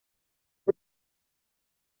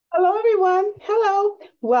Hello, everyone. Hello.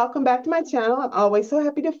 Welcome back to my channel. I'm always so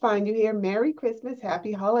happy to find you here. Merry Christmas.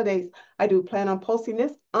 Happy holidays. I do plan on posting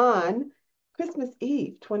this on Christmas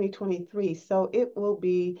Eve 2023. So it will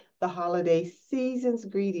be the holiday season's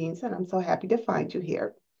greetings, and I'm so happy to find you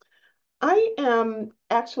here. I am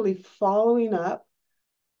actually following up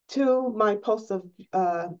to my post of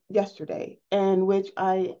yesterday, in which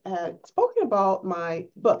I had spoken about my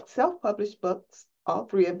book, self-published books, all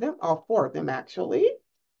three of them, all four of them actually.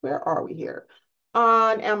 Where are we here?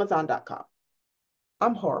 On Amazon.com.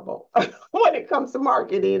 I'm horrible when it comes to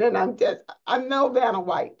marketing, and I'm no Vanna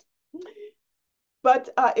White. But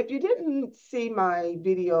if you didn't see my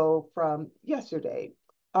video from yesterday,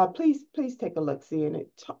 please take a look. See, and it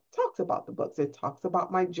talks about the books. It talks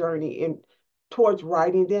about my journey in towards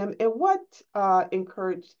writing them and what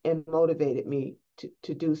encouraged and motivated me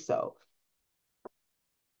to do so.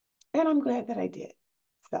 And I'm glad that I did.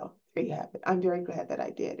 So there you have it. I'm very glad that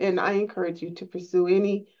I did. And I encourage you to pursue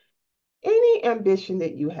any ambition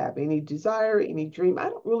that you have, any desire, any dream. I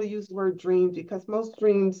don't really use the word dream because most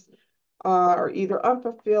dreams are either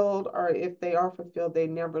unfulfilled, or if they are fulfilled, they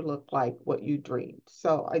never look like what you dreamed.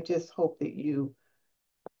 So I just hope that you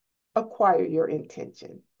acquire your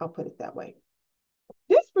intention. I'll put it that way.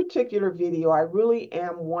 This particular video, I really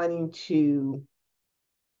am wanting to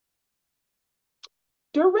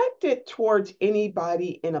direct it towards anybody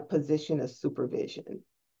in a position of supervision.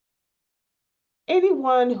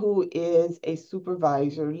 Anyone who is a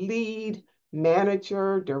supervisor, lead,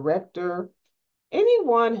 manager, director,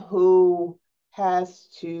 anyone who has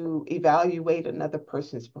to evaluate another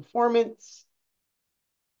person's performance,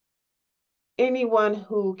 anyone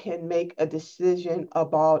who can make a decision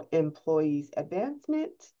about employees'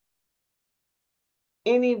 advancement,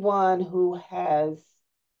 anyone who has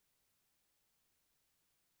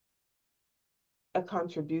a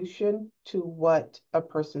contribution to what a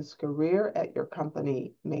person's career at your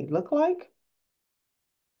company may look like,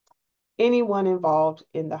 anyone involved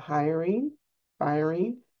in the hiring,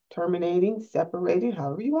 firing, terminating, separating,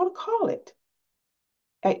 however you want to call it,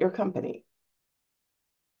 at your company.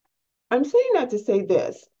 I'm saying that to say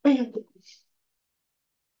this.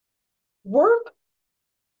 Work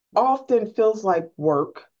often feels like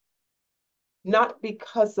work, not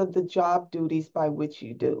because of the job duties by which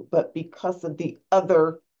you do, but because of the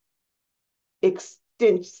other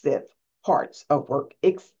extensive parts of work,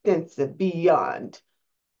 extensive beyond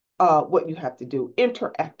what you have to do,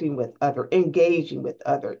 interacting with other, engaging with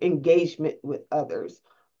other, engagement with others,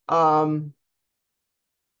 um,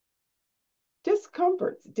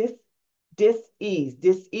 discomforts, dis-ease.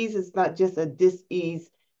 Dis-ease is not just a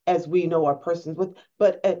dis-ease as we know our persons with,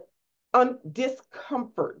 but a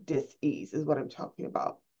discomfort, dis-ease is what I'm talking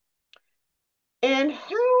about. And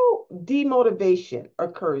how demotivation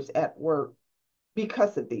occurs at work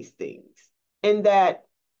because of these things. And that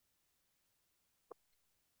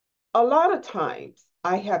a lot of times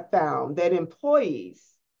I have found that employees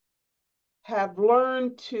have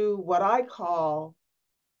learned to what I call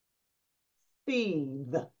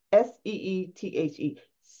seethe, seethe,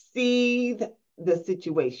 seethe the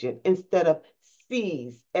situation instead of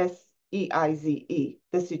seize, seize,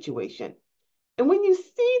 the situation. And when you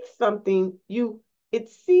seethe something,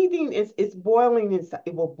 it's seething, it's boiling inside.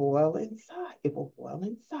 It will boil inside. It will boil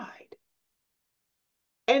inside.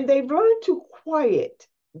 And they've learned to quiet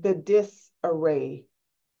the disarray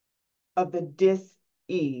of the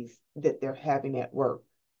dis-ease that they're having at work.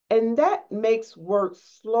 And that makes work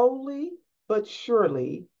slowly but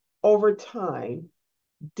surely over time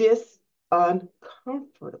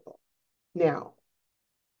uncomfortable. Now,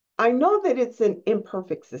 I know that it's an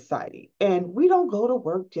imperfect society and we don't go to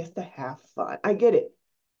work just to have fun. I get it.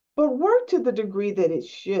 But work to the degree that it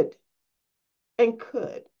should and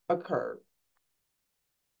could occur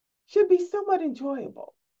should be somewhat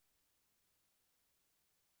enjoyable.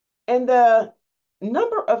 And the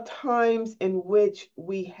number of times in which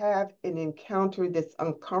we have an encounter that's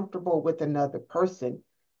uncomfortable with another person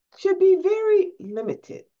should be very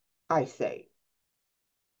limited, I say.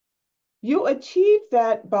 You achieve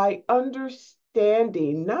that by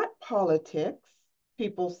understanding not politics,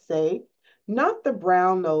 people say, not the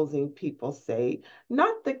brown nosing, people say,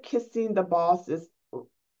 not the kissing the bosses,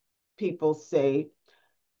 people say,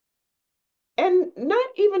 and not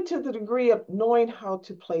even to the degree of knowing how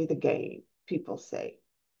to play the game, people say.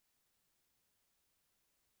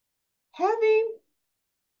 Having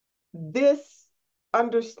this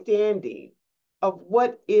understanding of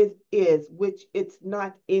what is, which it's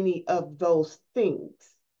not any of those things,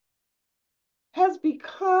 has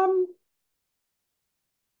become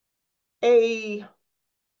a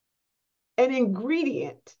an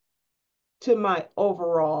ingredient to my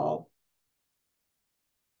overall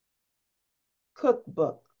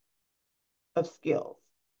cookbook of skills,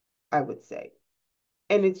 I would say.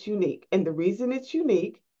 And it's unique. And the reason it's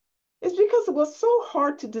unique is because it was so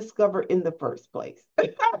hard to discover in the first place.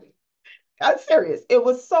 I'm serious. It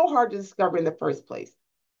was so hard to discover in the first place.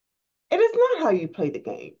 It is not how you play the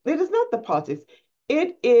game. It is not the politics.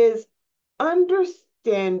 It is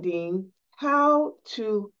understanding how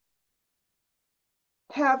to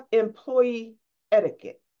have employee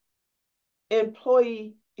etiquette,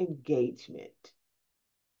 employee engagement.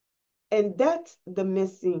 And that's the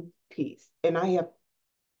missing piece. And I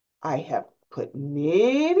have put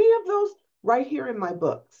many of those right here in my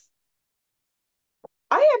books.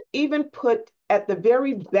 I have even put at the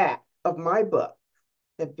very back of my book,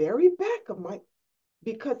 the very back of my,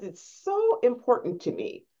 because it's so important to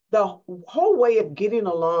me, the whole way of getting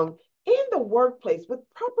along in the workplace with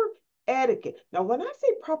proper etiquette. Now, when I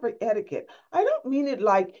say proper etiquette, I don't mean it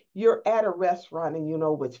like you're at a restaurant and you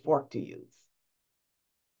know which fork to use.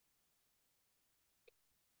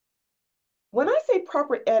 When I say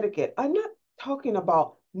proper etiquette, I'm not talking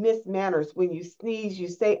about mismanners when you sneeze, you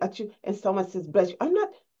say achoo, and someone says bless you. I'm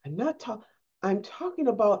not talking, I'm talking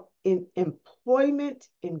about in employment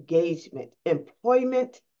engagement,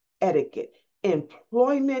 employment etiquette,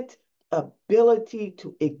 employment ability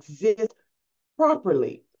to exist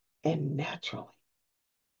properly and naturally.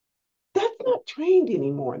 That's not trained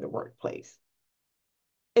anymore in the workplace,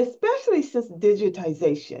 especially since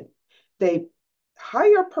digitization. They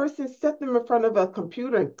hire a person, set them in front of a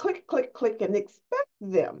computer, and click, click, click, and expect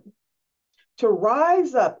them to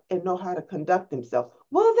rise up and know how to conduct themselves.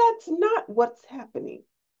 Well, that's not what's happening.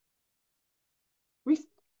 Res-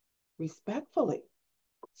 Respectfully.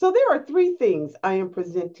 So there are three things I am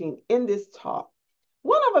presenting in this talk.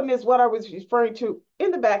 One of them is what I was referring to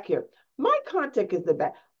in the back here. My contact is the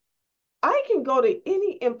back. I can go to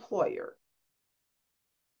any employer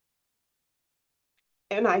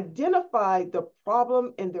and identify the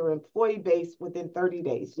problem in their employee base within 30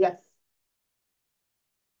 days. Yes.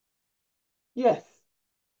 Yes.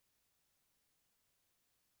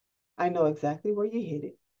 I know exactly where you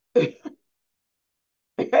hit it.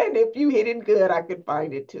 And if you hit it good, I can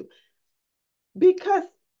find it too. Because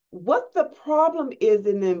what the problem is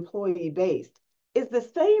in the employee base is the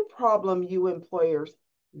same problem you employers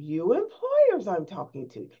I'm talking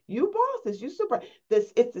to, you bosses, you super,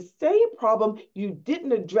 it's the same problem you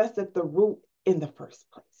didn't address at the root in the first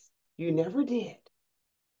place. You never did.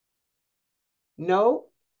 No,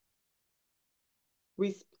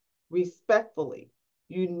 res- respectfully,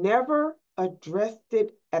 you never addressed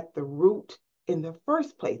it at the root in the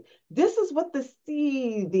first place. This is what the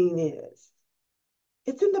seething is.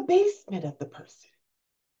 It's in the basement of the person.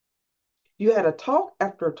 You had a talk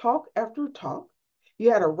after talk after talk.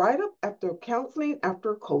 You had a write up after counseling,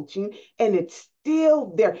 after coaching, and it's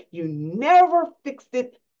still there. You never fixed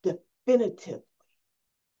it definitively.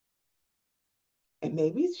 And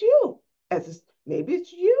maybe it's you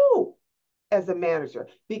as a manager,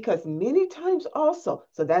 because many times also,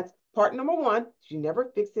 so that's part number one, you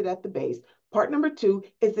never fix it at the base. Part number two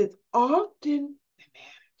is it's often the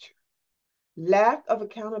manager. Lack of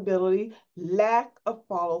accountability, lack of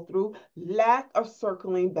follow through, lack of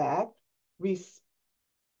circling back, res-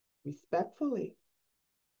 respectfully.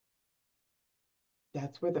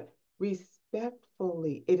 That's where the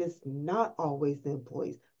respectfully, it is not always the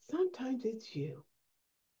employees. Sometimes it's you.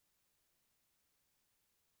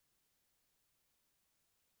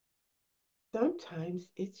 Sometimes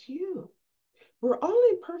it's you. We're all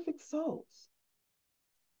imperfect souls.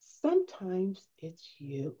 Sometimes it's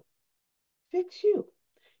you. Fix you.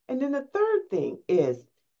 And then the third thing is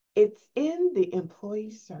it's in the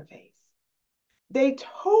employee surveys. They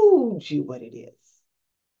told you what it is.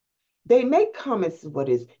 They make comments of what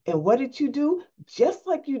it is. And what did you do? Just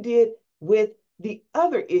like you did with the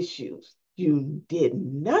other issues, you did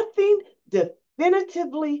nothing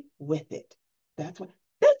definitively with it. That's what,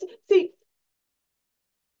 that's, see,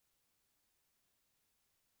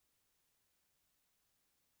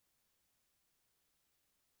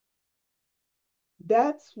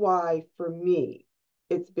 that's why for me,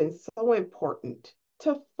 it's been so important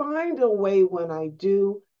to find a way when I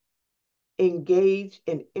do engage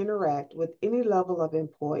and interact with any level of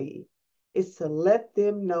employee is to let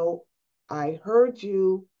them know I heard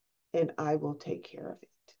you and I will take care of it.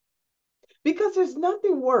 Because there's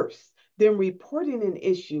nothing worse than reporting an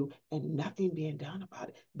issue and nothing being done about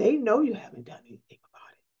it. They know you haven't done anything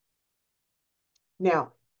about it.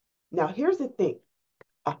 Now, here's the thing.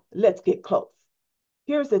 Let's get close.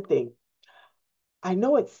 Here's the thing. I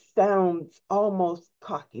know it sounds almost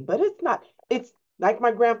cocky, but it's not. It's Like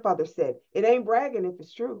my grandfather said, it ain't bragging if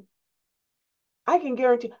it's true. I can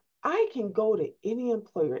guarantee I can go to any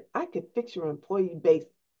employer. I could fix your employee base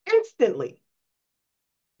instantly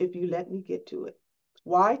if you let me get to it.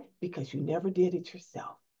 Why? Because you never did it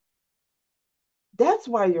yourself. That's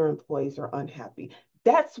why your employees are unhappy.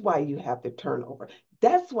 That's why you have the turnover.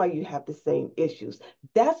 That's why you have the same issues.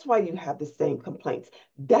 That's why you have the same complaints.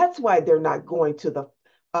 That's why they're not going to the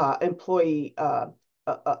employee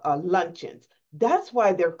luncheons. That's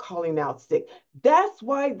why they're calling out sick. That's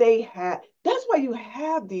why you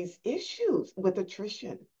have these issues with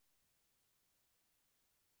attrition.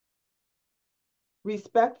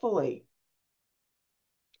 Respectfully,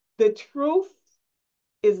 the truth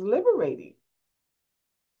is liberating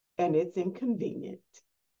and it's inconvenient.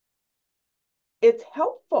 It's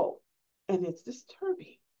helpful and it's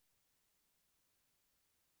disturbing.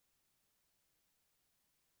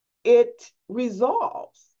 It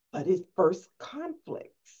resolves, but it first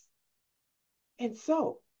conflicts. And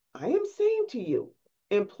so I am saying to you,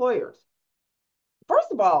 employers,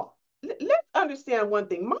 first of all, let's understand one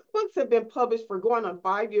thing. My books have been published for going on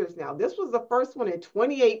 5 years now. This was the first one in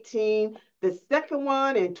 2018, the second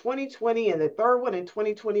one in 2020, and the third one in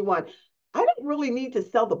 2021. I don't really need to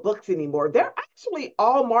sell the books anymore. They're actually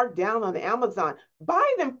all marked down on Amazon.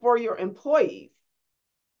 Buy them for your employees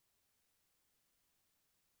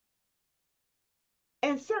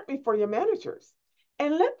and certainly for your managers.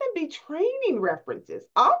 And let them be training references.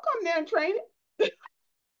 I'll come there and train it,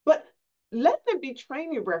 but let them be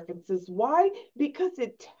training references. Why? Because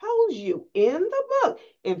it tells you in the book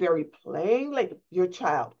in very plain language. Your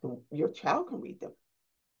child can read them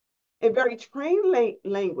in very plain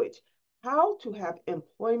language how to have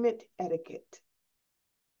employment etiquette,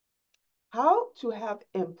 how to have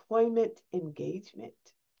employment engagement,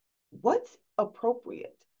 what's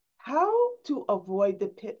appropriate, how to avoid the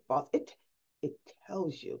pitfalls. It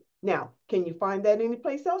tells you. Now, can you find that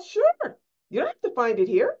anyplace else? Sure. You don't have to find it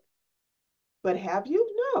here. But have you?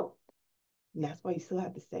 No. And that's why you still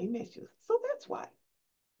have the same issues. So that's why.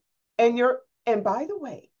 And by the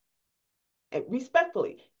way, and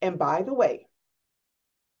respectfully, and by the way,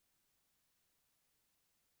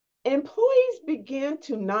 employees began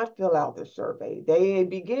to not fill out the survey. They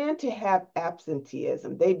began to have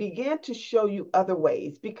absenteeism. They began to show you other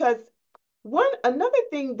ways because another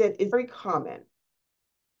thing that is very common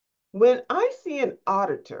when I see an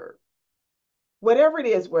auditor, whatever it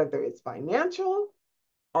is, whether it's financial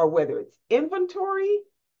or whether it's inventory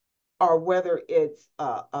or whether it's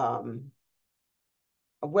a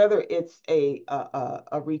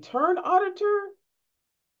return auditor,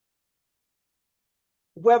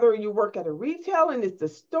 whether you work at a retail and it's the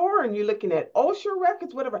store and you're looking at OSHA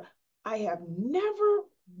records, whatever, I have never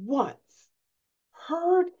once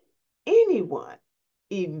heard anyone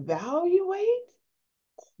evaluate,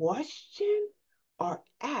 question, or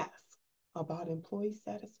ask about employee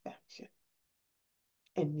satisfaction.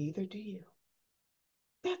 And neither do you.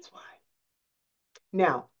 That's why.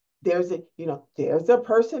 Now, there's a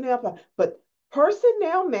personnel, but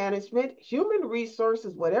personnel management, human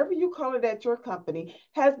resources, whatever you call it at your company,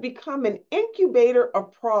 has become an incubator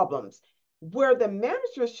of problems where the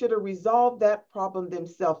managers should have resolved that problem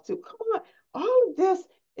themselves too. Come on, all of this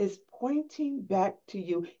is pointing back to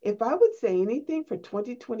you. If I would say anything for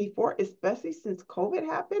 2024, especially since COVID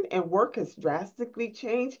happened and work has drastically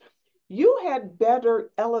changed, you had better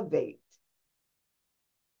elevate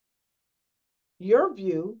your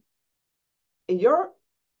view, your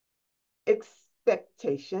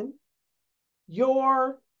expectation,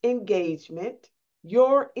 your engagement,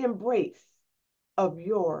 your embrace of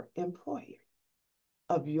your employer,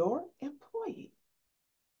 of your employee,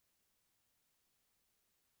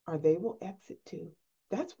 or they will exit too.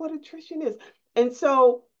 That's what attrition is. And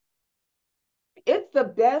so it's the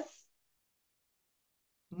best,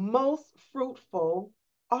 most fruitful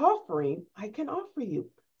offering I can offer you.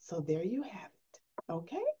 So there you have it.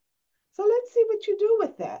 Okay? So let's see what you do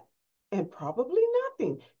with that. And probably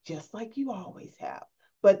nothing, just like you always have.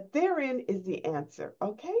 But therein is the answer,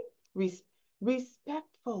 okay?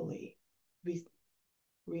 Respectfully,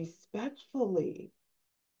 respectfully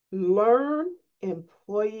learn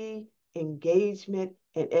employee engagement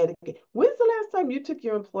and etiquette. When's the last time you took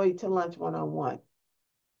your employee to lunch one-on-one?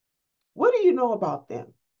 What do you know about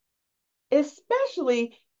them?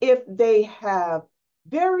 Especially if they have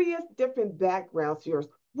various different backgrounds to yours.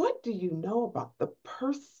 What do you know about the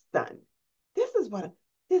person? This is what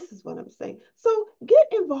this is what I'm saying. So get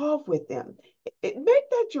involved with them. Make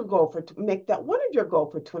that your goal make that one of your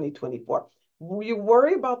goals for 2024. You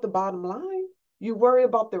worry about the bottom line. You worry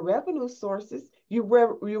about the revenue sources. You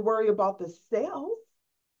worry about the sales.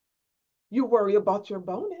 You worry about your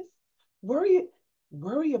bonus. Worry,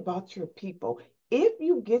 worry about your people. If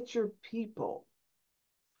you get your people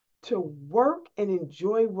to work and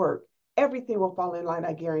enjoy work, everything will fall in line,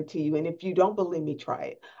 I guarantee you. And if you don't believe me, try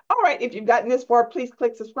it. All right, if you've gotten this far, please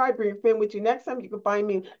click subscribe. Bring your friend with you next time. You can find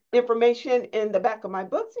me information in the back of my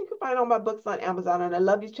books. You can find all my books on Amazon. And I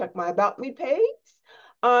love you. Check my About Me page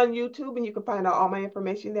on YouTube, and you can find out all my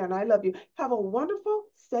information there. And I love you. Have a wonderful,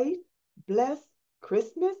 safe, blessed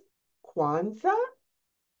Christmas, Kwanzaa,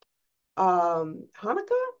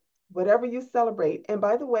 Hanukkah, whatever you celebrate. And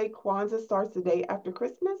by the way, Kwanzaa starts the day after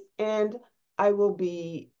Christmas, and I will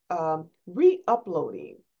be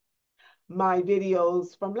re-uploading my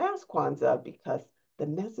videos from last Kwanzaa because the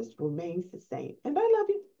message remains the same. And I love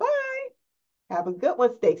you. Bye. Have a good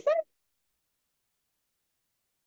one. Stay safe.